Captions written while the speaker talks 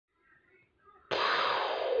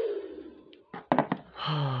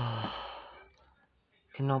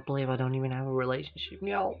Cannot believe I don't even have a relationship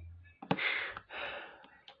now.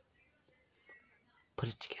 Put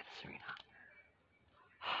it together, Serena.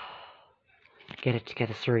 Get it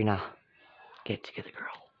together, Serena. Get it together,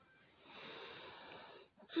 girl.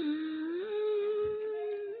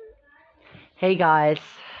 Hey, guys.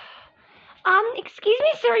 Excuse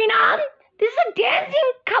me, Serena. This is a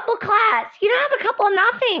dancing couple class. You don't have a couple of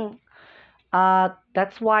nothing.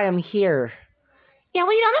 That's why I'm here. Yeah,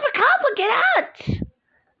 well, you don't have a couple. Get out.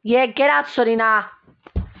 Yeah, get out, Serena.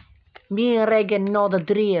 Me and Reagan know the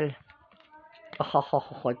drill.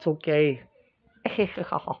 Oh, it's okay.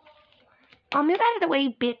 I'll move out of the way,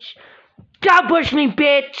 bitch. Don't push me,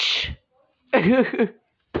 bitch!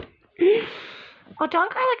 Oh,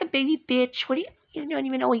 don't cry like a baby bitch. What do you don't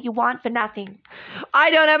even know what you want for nothing. I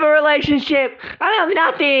don't have a relationship. I have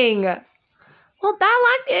nothing. Well, bad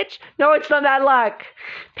luck, bitch. No, it's not bad luck.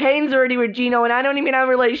 Payne's already with Gino, and I don't even have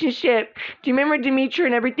a relationship. Do you remember Dimitri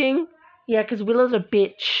and everything? Yeah, because Willow's a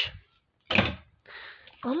bitch.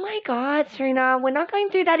 Oh my God, Serena, we're not going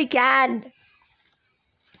through that again.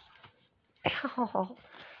 Oh,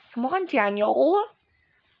 come on, Daniel.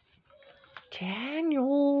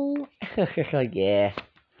 Daniel. Yeah.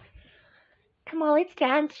 Come on, let's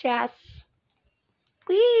dance, Jess.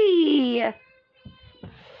 Whee!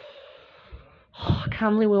 Oh,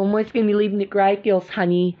 can't believe we're almost going to be leaving the Great Girls,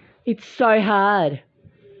 honey. It's so hard.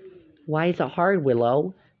 Why is it hard,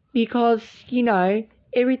 Willow? Because, you know,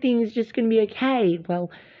 everything is just going to be okay. Well,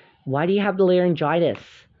 why do you have the laryngitis?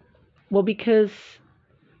 Well, because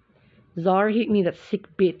Zara hit me, that sick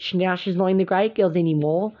bitch. Now she's not in the Great Girls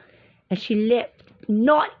anymore. And she left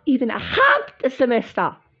not even a half the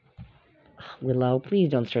semester. Willow, please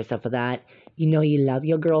don't stress out for that. You know you love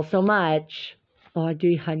your girl so much. Oh, I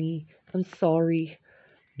do, honey. I'm sorry.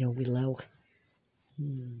 No, Willow.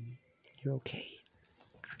 You're okay.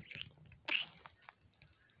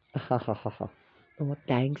 Oh,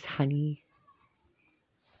 thanks, honey.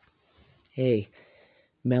 Hey,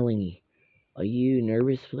 Melanie, are you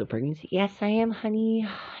nervous for the pregnancy? Yes, I am, honey.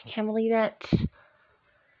 I can't believe it.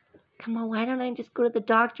 Come on, why don't I just go to the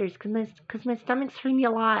doctors? Cause my stomach's hurting me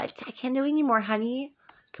a lot. I can't do it anymore, honey.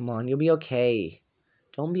 Come on, you'll be okay.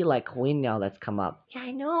 Don't be like LYNN now that's come up. Yeah,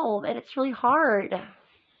 I know, but it's really hard.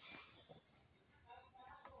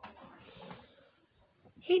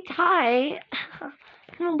 Hey, Ty.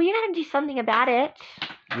 Come on, we gotta do something about it.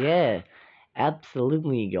 Yeah,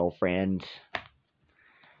 absolutely, girlfriend.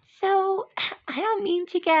 So, I don't mean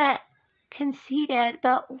to get conceited,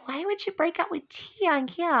 but why would you break up with Tia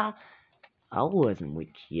and Kia? I wasn't with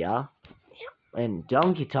Kia. And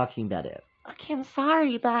don't keep talking about it. Okay, I'm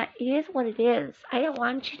sorry, but it is what it is. I don't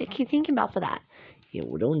want you to keep thinking about for that. Yeah,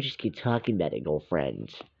 well, don't just keep talking about it,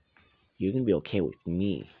 girlfriend. You're gonna be okay with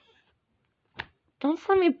me. Don't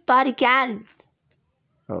slam me butt again.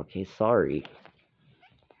 Okay, sorry.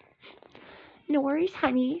 No worries,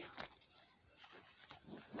 honey.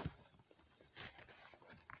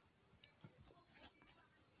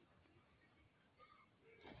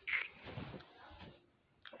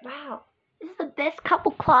 Wow, this is the best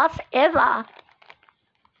couple class ever.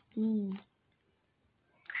 Come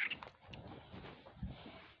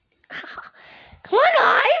on,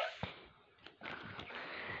 guys.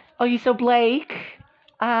 Oh, you so Blake?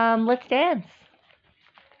 Let's dance.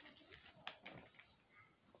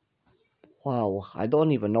 Wow, I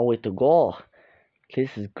don't even know where to go.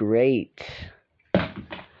 This is great.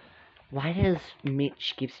 Why does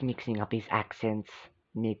Mitch keeps mixing up his accents?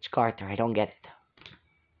 Mitch Carter, I don't get it.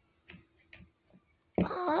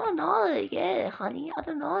 Oh, I don't know. Yeah, honey, I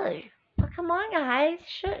don't know. But come on, guys.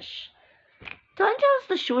 Shush. Don't tell us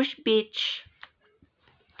the shush, bitch.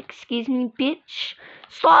 Excuse me, bitch.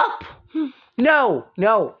 Stop! No,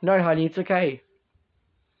 honey, it's okay.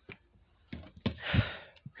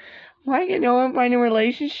 Why can't no one find a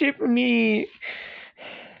relationship for me?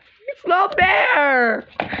 It's not fair!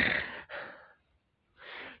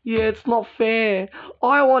 Yeah, it's not fair.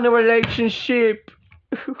 I want a relationship.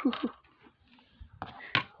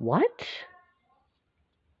 What?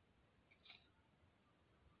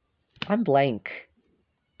 I'm blank.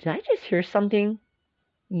 Did I just hear something?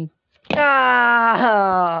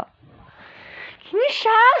 Ah! Can you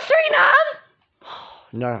shut up, Serena?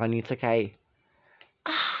 No, honey, it's okay.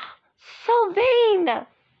 So vain.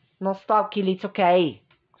 No, stop, Keely, it's okay.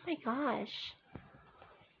 Oh my gosh.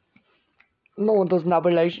 No one doesn't have a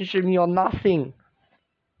relationship with me or nothing.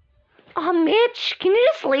 Oh, Mitch, can you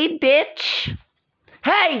just leave, bitch?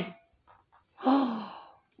 Hey!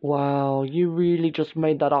 Wow, you really just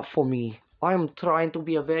made that up for me. I'm trying to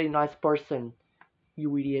be a very nice person.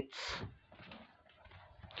 You idiots.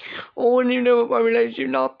 I wouldn't even know about my relationship,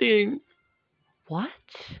 nothing. What?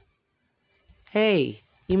 Hey,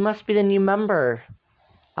 you must be the new member.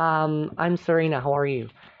 I'm Serena, how are you?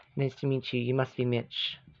 Nice to meet you. You must be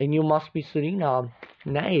Mitch. And you must be Serena.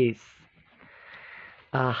 Nice.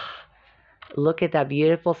 Look at that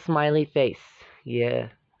beautiful smiley face. Yeah.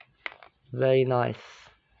 Very nice.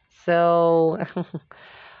 So,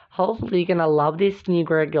 hopefully you're gonna love this new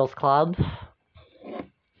Great Girls Club.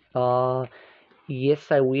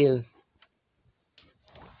 Yes, I will.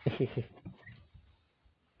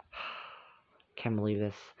 Can't believe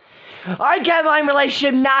this. I get my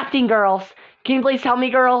relationship, nothing, girls. Can you please help me,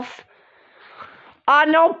 girls?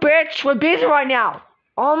 No, bitch, we're busy right now.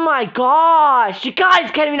 Oh my gosh, you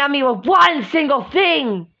guys can't even help me with one single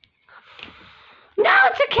thing. No,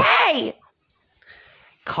 it's okay.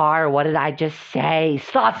 Car, what did I just say?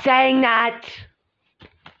 Stop saying that.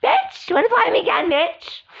 Bitch, you wanna fight me again,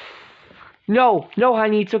 bitch? No,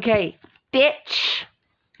 honey, it's okay. Bitch.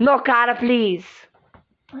 No, Cara, please.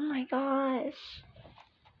 Oh my gosh.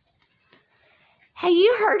 Hey,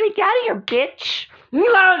 you heard it? Get out of here, bitch.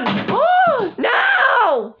 Milan! Oh,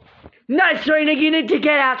 no! No, Serena, you need to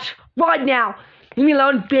get out right now. Leave me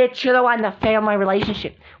alone, bitch. You're the one that failed my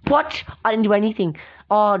relationship. What? I didn't do anything.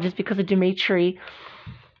 Oh, just because of Dimitri.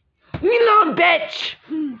 Leave me alone, bitch.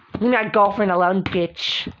 Leave my girlfriend alone,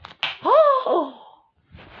 bitch. Oh,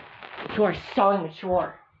 you are so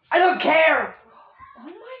immature. I don't care. Oh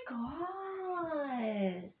my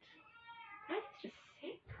god. That is just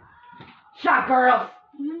sick. Shut up, girls.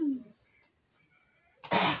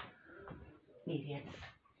 Idiots.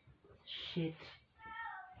 Shit.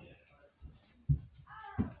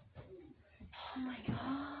 Oh my gosh.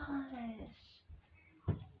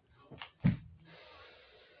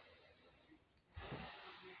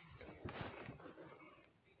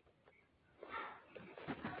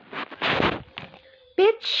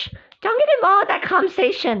 Bitch, don't get involved in that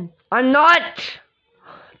conversation. I'm not.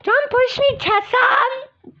 Don't push me, Tessa.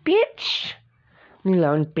 Bitch. Leave me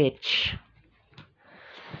alone, bitch.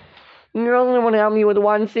 You only want to help me with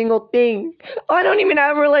one single thing. I don't even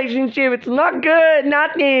have a relationship. It's not good.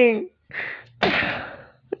 Nothing. I'm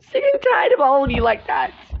sick and tired of all of you like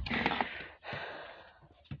that.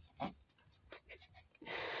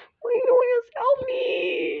 Will no one else help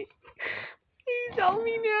me? Please help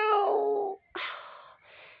me now.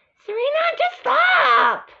 Serena, just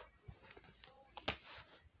stop.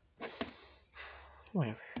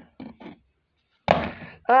 Whatever.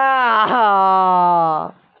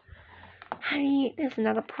 Honey, there's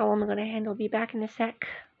another problem I'm gonna handle. Be back in a sec.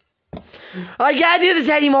 I can't do this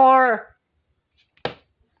anymore.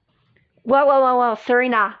 Whoa,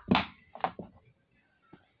 Serena.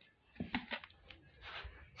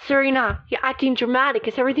 Serena, you're acting dramatic.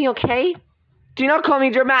 Is everything okay? Do not call me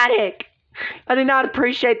dramatic. I did not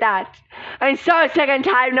appreciate that. I'm so sick and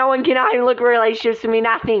tired. No one can even look at relationships with me.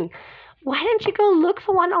 Nothing. Why don't you go look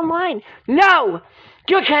for one online? No!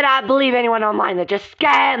 You cannot believe anyone online. They're just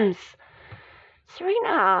scams.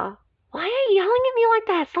 Serena, why are you yelling at me like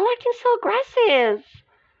that? Stop acting so aggressive.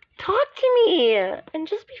 Talk to me and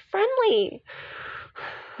just be friendly.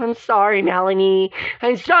 I'm sorry, Melanie.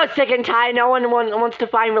 I'm so sick and tired. No one wants to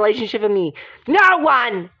find a relationship with me. No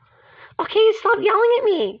one! Okay, stop yelling at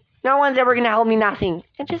me. No one's ever going to help me, nothing.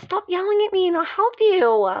 And just stop yelling at me and I'll help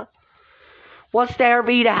you. What's there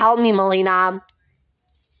for you to help me, Melina?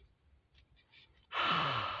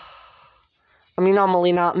 I mean, not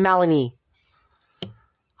Melina, Melanie. Sick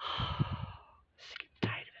and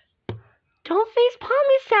tired of it. Don't facepalm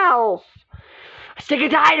yourself. I'm sick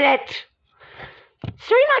and tired of it.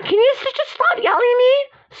 Serena, can you just stop yelling at me?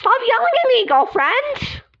 Stop yelling at me,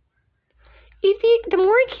 girlfriend. The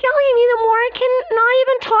more you keep yelling at me, the more I can not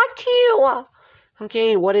even talk to you.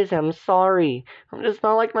 Okay, what is it? I'm sorry. I'm just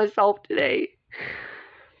not like myself today.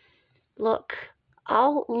 Look,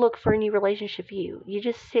 I'll look for a new relationship for you. You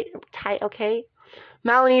just sit tight, okay?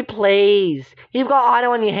 Melanie, please. You've got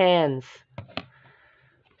OTTO on your hands.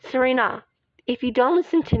 Serena, if you don't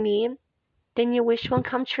listen to me, then your wish won't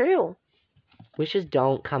come true. Wishes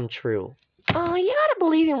don't come true. Oh, you gotta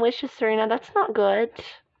believe in wishes, Serena. That's not good.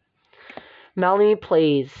 Melanie,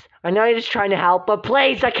 please. I know you're just trying to help, but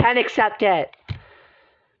please, I can't accept it.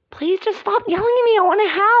 Please just stop yelling at me. I want to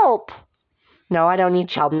help. No, I don't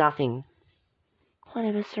need help. Nothing.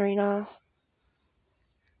 Whatever, Serena.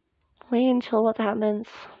 Wait until what happens.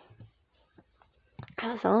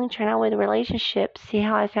 I was only trying out with a relationship. See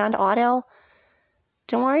how I found OTTO?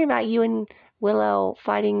 Don't worry about you and Willow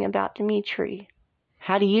fighting about Dimitri.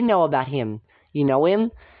 How do you know about him? You know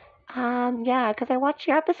him? Yeah, because I watch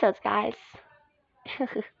your episodes, guys. Oh,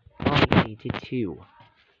 yeah, you did too.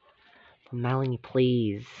 Melanie,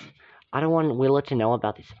 please. I don't want Willow to know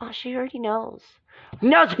about this. Oh, she already knows.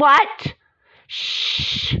 Knows what?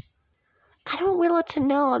 Shh. I don't want Willow to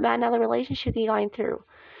know about another relationship you're going through.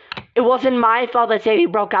 It wasn't my fault that Sadie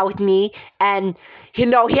broke out with me, and, he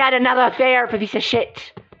had another affair for a piece of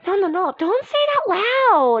shit. No. Don't say it out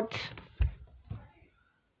loud.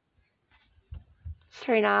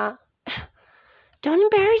 Serena, don't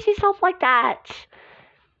embarrass yourself like that.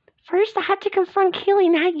 First, I had to confront Keely,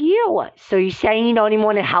 not you. So you're saying you don't even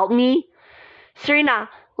want to help me? Serena,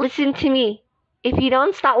 listen to me. If you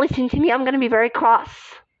don't stop listening to me, I'm going to be very cross.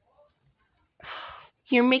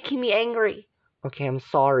 You're making me angry. Okay, I'm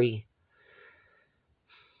sorry.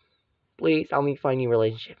 Please help me find a new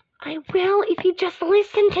relationship. I will if you just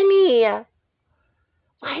listen to me.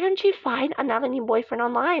 Why don't you find another new boyfriend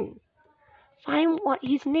online? Find what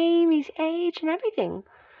his name, his age, and everything.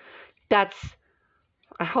 I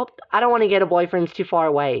don't want to get a boyfriend. It's too far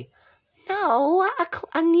away. No,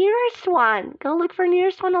 a nearest one. Go look for a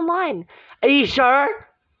nearest one online. Are you sure?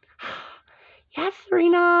 Yes,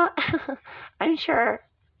 Serena. I'm sure.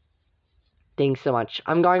 Thanks so much.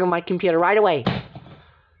 I'm going on my computer right away.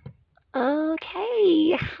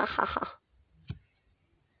 Okay.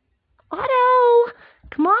 Otto,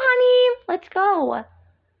 come on, honey. Let's go.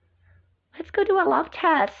 Let's go do a love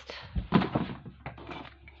test.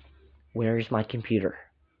 Where is my computer?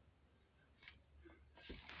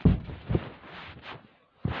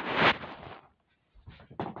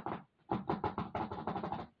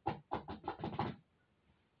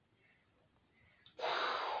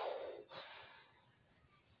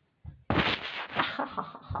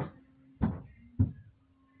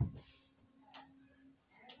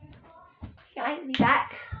 I'll be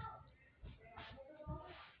back.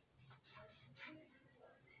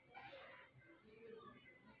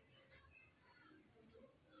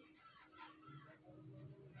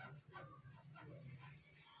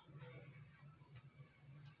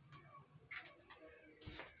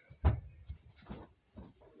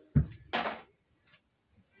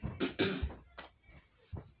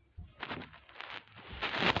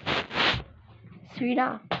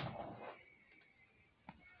 Serena.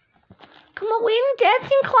 Come on, we're in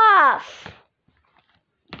dancing class.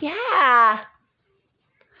 Yeah.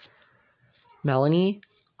 Melanie,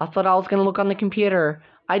 I thought I was going to look on the computer.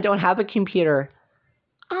 I don't have a computer.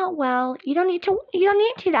 Oh, well, you don't need to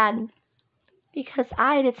then. Because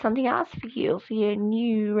I did something else for you for your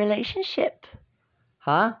new relationship.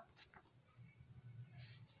 Huh?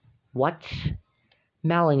 What?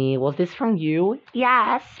 Melanie, was this from you?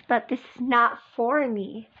 Yes, but this is not for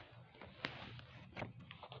me.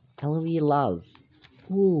 LOE love.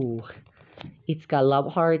 Ooh. It's got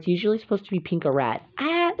love heart. It's usually supposed to be pink or red.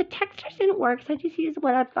 The textures didn't work, so I just used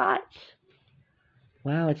what I've got.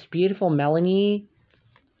 Wow, it's beautiful, Melanie.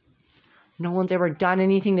 No one's ever done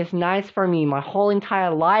anything this nice for me my whole entire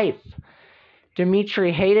life.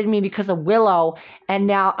 Dimitri hated me because of Willow, and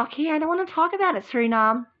now... Okay, I don't want to talk about it,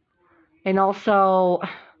 Serena. And also...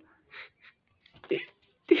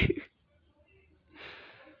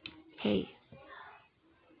 Hey,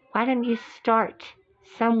 why don't you start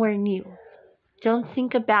somewhere new? Don't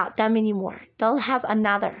think about them anymore. They'll have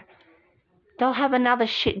another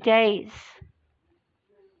shit days.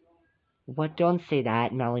 What? Don't say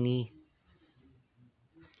that, Melanie.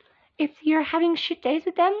 If you're having shit days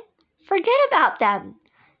with them, forget about them.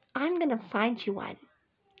 I'm gonna find you one.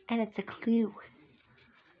 And it's a clue.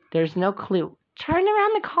 There's no clue. Turn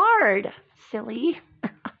around the card, silly.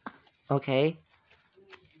 Okay.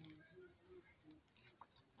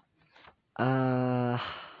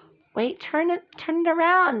 Wait, turn it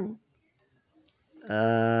around.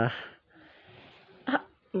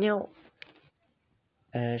 No.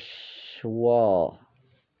 Schwal.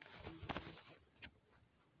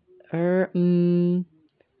 Ooh.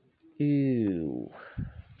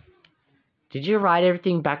 Did you write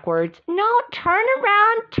everything backwards? No, turn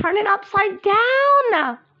around. Turn it upside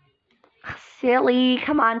down. Silly.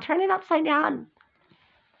 Come on, turn it upside down.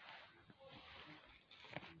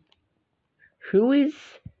 Who is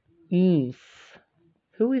Eames?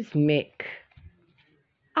 Who is Mick?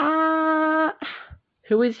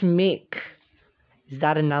 Who is Mick? Is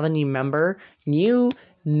that another new member? New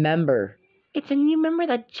member. It's a new member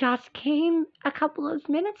that just came a couple of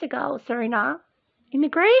minutes ago, Serena. In the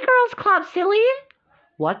Grey Girls Club, silly.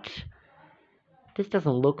 What? This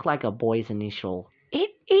doesn't look like a boy's initial.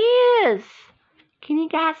 It is. Can you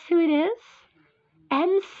guess who it is?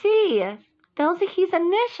 MC. Those are his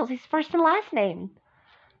initials, his first and last name.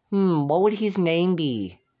 What would his name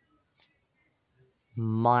be?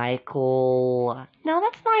 Michael. No,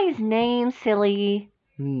 that's not his name, silly.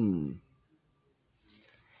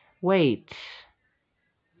 Wait.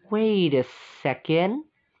 Wait a second.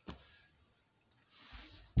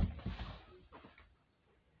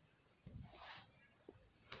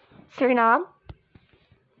 Serena,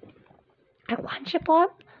 I want you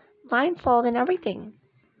up, blindfold and everything.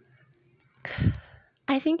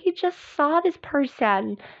 I think you just saw this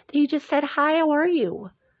person that you just said, hi, how are you?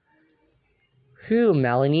 Who,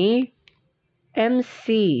 Melanie?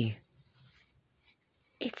 MC.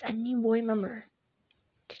 It's a new boy member.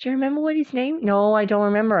 Did you remember what his name? No, I don't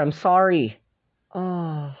remember. I'm sorry.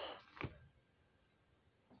 Oh.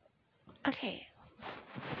 Okay.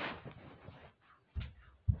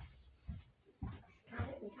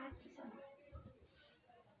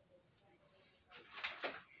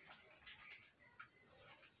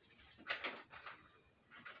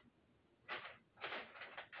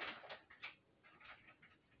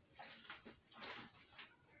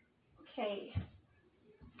 Okay.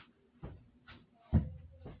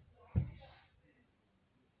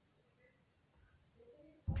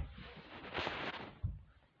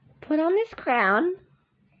 Put on this crown.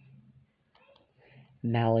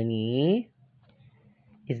 Melanie?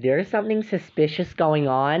 Is there something suspicious going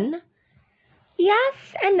on? Yes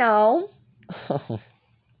and no.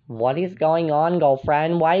 What is going on,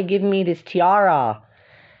 girlfriend? Why are you giving me this tiara?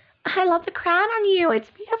 I love the crown on you.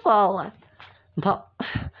 It's beautiful. But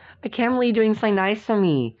I can't believe you're doing something nice for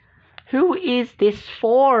me. Who is this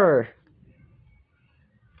for?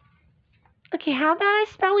 Okay, how about I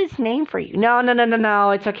spell his name for you? No,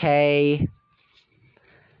 it's okay.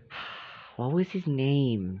 What was his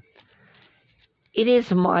name? It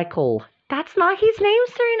is Michael. That's not his name,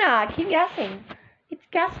 Serena. Keep guessing. It's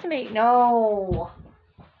guesstimate. No.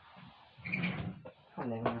 I'm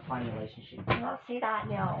never gonna find a relationship. Do not say that,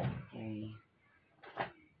 no. Okay.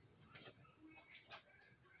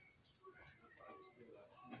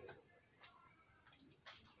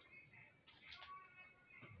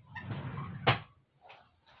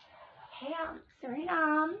 Hey, Serena.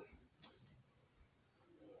 Oh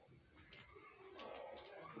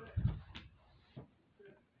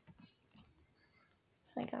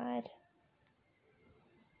my God.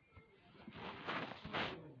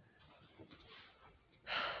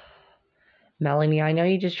 Melanie, I know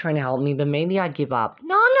you're just trying to help me, but maybe I'd give up.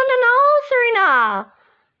 No, Serena.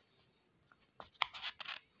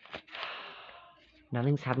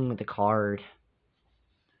 Nothing's happening with the card.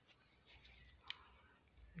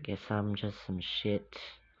 Guess I'm just some shit.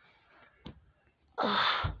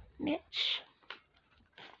 Ugh, Mitch.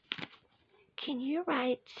 Can you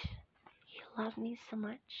write, you love me so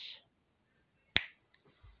much?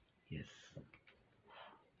 Yes.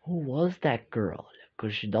 Who was that girl?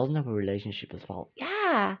 Because she doesn't have a relationship as well.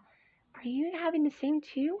 Yeah. Are you having the same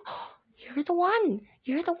too? You're the one.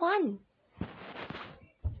 You're the one.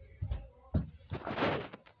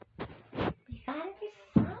 You gotta do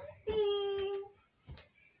something.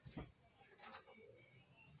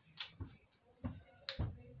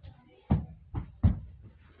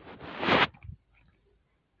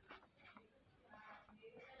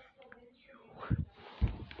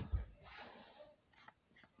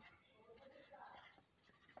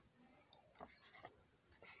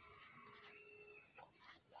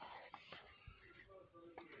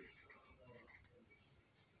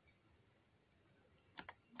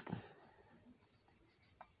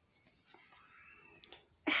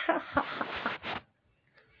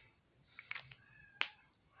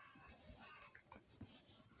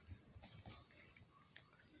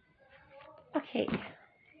 Okay.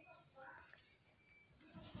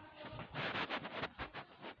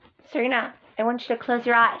 Serena, I want you to close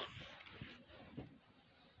your eyes.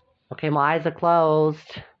 Okay, my eyes are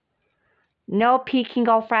closed. No peeking,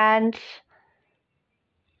 girlfriend.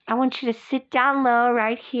 I want you to sit down low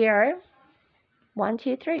right here. 1,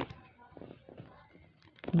 2, 3.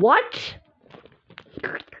 What?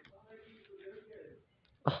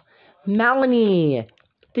 Oh, Melanie,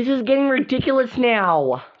 this is getting ridiculous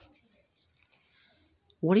now.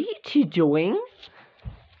 What are you two doing?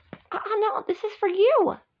 No, this is for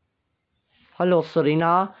you. Hello,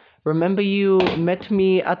 Serena. Remember you met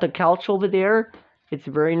me at the couch over there? It's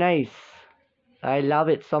very nice. I love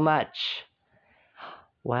it so much.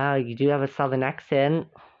 Wow, you do have a southern accent.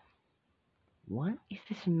 What is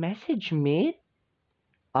this message, mate?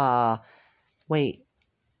 Wait.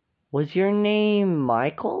 Was your name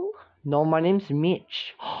Michael? No, my name's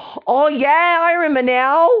Mitch. Oh, yeah, I remember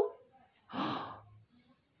now.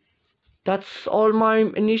 That's all my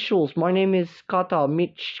initials. My name is Kata,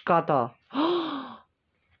 Mitch Kata.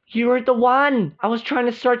 You're the one. I was trying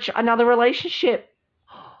to search another relationship.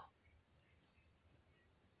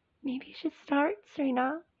 Maybe you should start,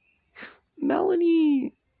 Serena.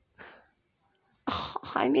 Melanie.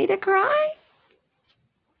 I made her cry?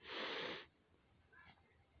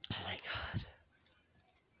 Oh my god.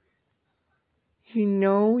 You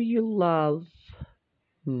know you love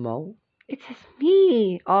Mo? It says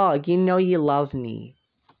me. Oh, you know you love me.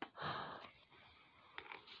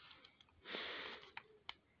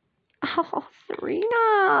 Oh,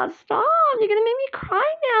 Serena, stop. You're gonna make me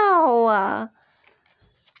cry now.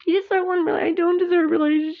 You deserve one, really. I don't deserve a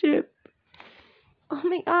relationship. Oh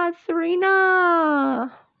my god,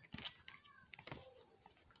 Serena.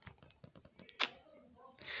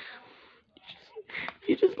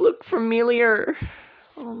 You just look familiar.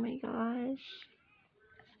 Oh my gosh.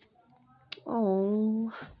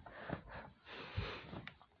 Oh.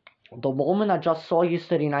 The moment I just saw you,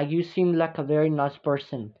 Serena, you seemed like a very nice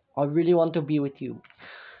person. I really want to be with you.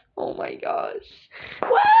 Oh my gosh.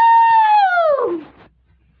 Woo!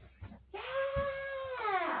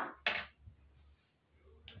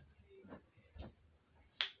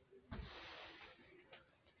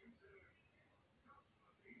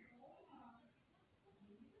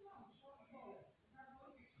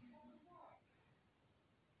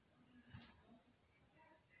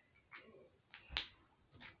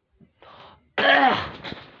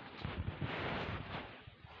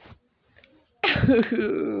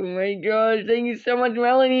 Oh my gosh, thank you so much,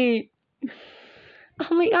 Melanie.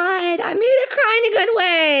 Oh my god, I made her cry in a good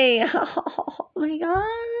way. Oh my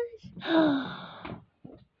gosh.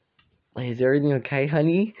 Is everything okay,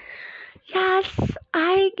 honey? Yes,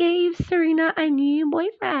 I gave Serena a new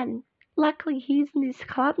boyfriend. Luckily, he's in this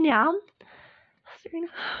club now. Serena.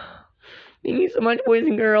 Thank you so much, boys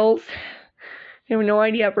and girls. I have no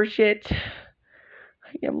idea for shit.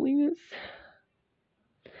 I can't believe this.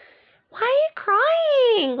 Why are you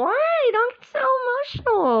crying? Why? Don't get so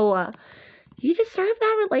emotional. You deserve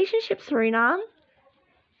that relationship, Serena.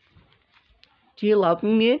 Do you love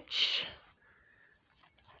me, Mitch?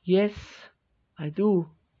 Yes, I do.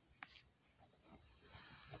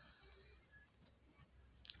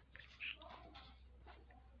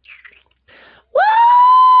 Woo!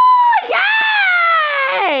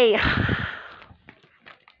 Yay!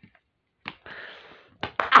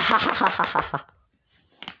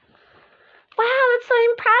 Wow, that's so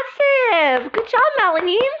impressive. Good job,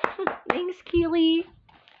 Melanie. Thanks, Keely.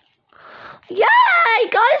 Yay!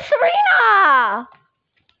 Go Serena!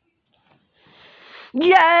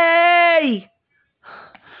 Yay!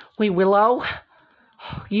 Wait, Willow,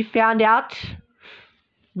 you found out?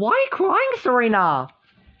 Why are you crying, Serena?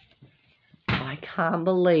 I can't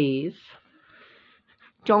believe.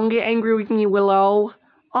 Don't get angry with me, Willow.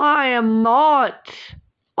 I am not.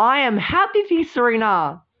 I am happy for you,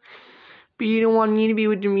 Serena. But you don't want me to be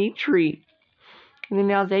with Dimitri. And then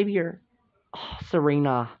now Xavier. Oh,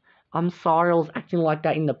 Serena, I'm sorry I was acting like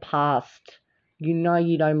that in the past. You know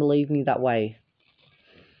you don't believe me that way.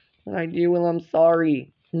 I do, Will, I'm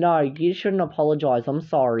sorry. No, you shouldn't apologize. I'm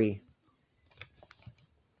sorry.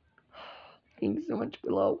 Thanks so much,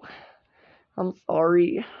 Willow. I'm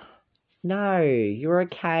sorry. No, you're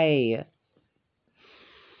okay.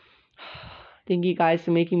 Thank you guys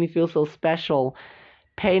for making me feel so special.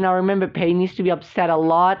 Payne, I remember Payne used to be upset a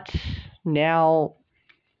lot. Now...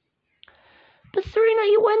 But Serena,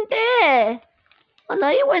 you weren't there. I know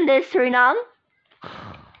you weren't there, Serena.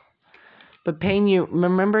 But Payne, you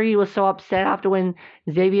remember you were so upset after when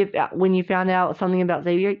you found out something about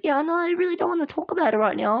Xavier? Yeah, no, I really don't want to talk about it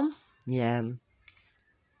right now. Yeah.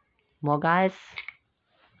 Well, guys.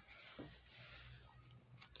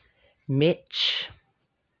 Mitch.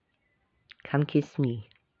 Come kiss me.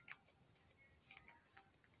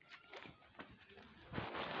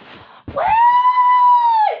 Woo!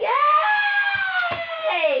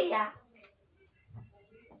 Yay!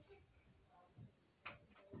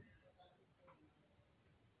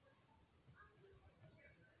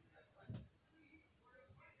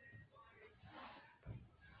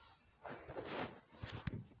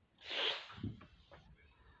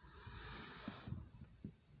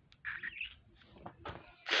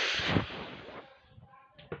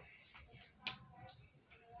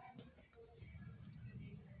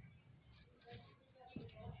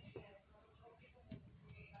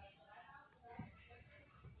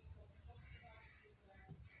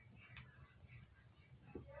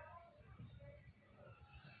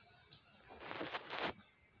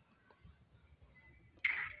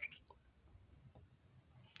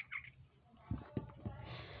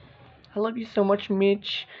 I love you so much,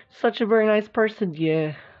 Mitch. Such a very nice person,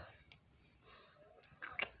 yeah.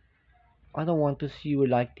 I don't want to see you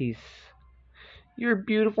like this. You're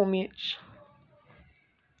beautiful, Mitch.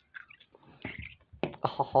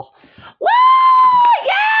 Oh. Woo!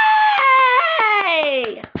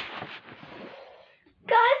 Yay!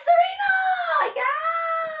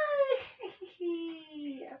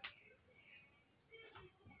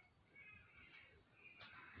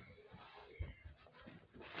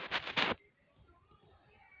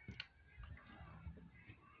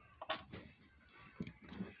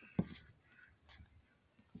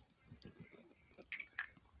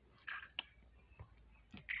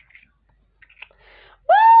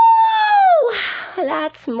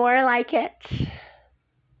 That's more like it.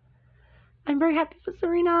 I'm very happy for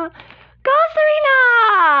Serena. Go,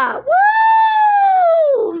 Serena! Woo!